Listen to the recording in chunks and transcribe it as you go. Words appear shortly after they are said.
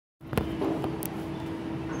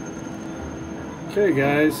Okay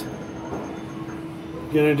guys,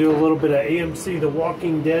 gonna do a little bit of AMC The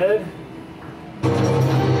Walking Dead.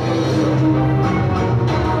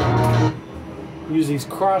 Use these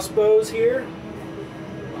crossbows here.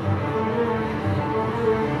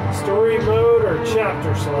 Story mode or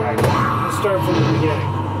chapter select. Let's start from the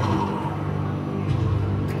beginning.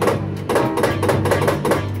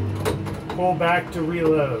 Pull back to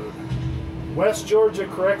reload. West Georgia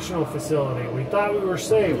Correctional Facility. We thought we were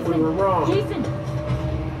safe. We were wrong. Jason!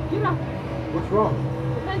 You're not... What's wrong?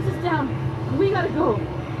 The fence is down. We gotta go.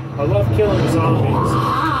 I love killing zombies.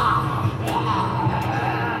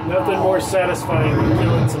 Nothing more satisfying than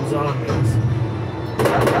killing some zombies.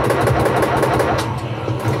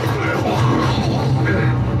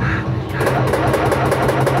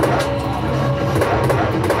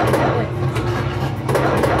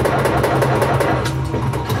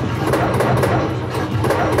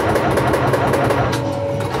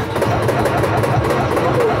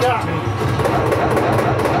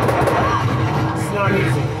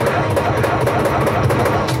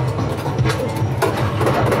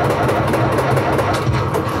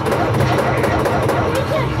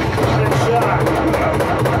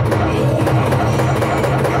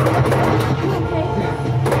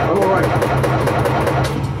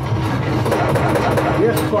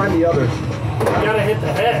 Find the others. You gotta hit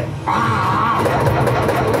the head.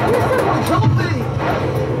 Help me!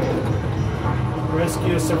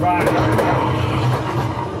 Rescue a survivor.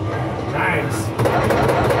 Nice.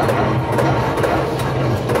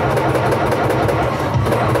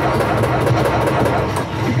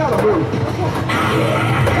 You gotta move.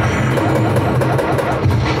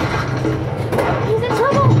 He's in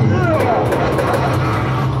trouble!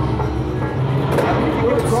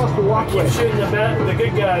 Get across the walkway. Keep shooting the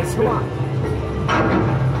good guys. Come on.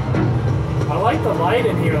 I like the light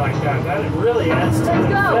in here like that. That really adds to the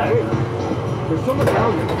effect. There's someone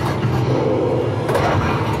down there.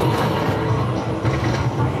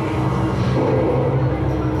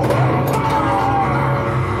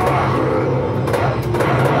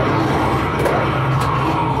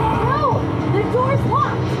 No! The door's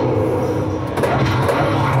locked!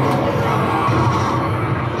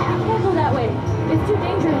 Can't go that way. It's too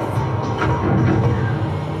dangerous.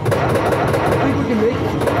 I think we can make it.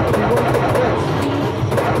 We want to fix.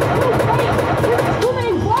 No, wait! There's too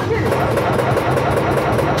many walkers!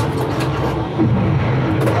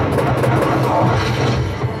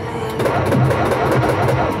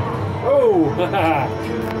 Oh,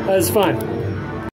 that was fun.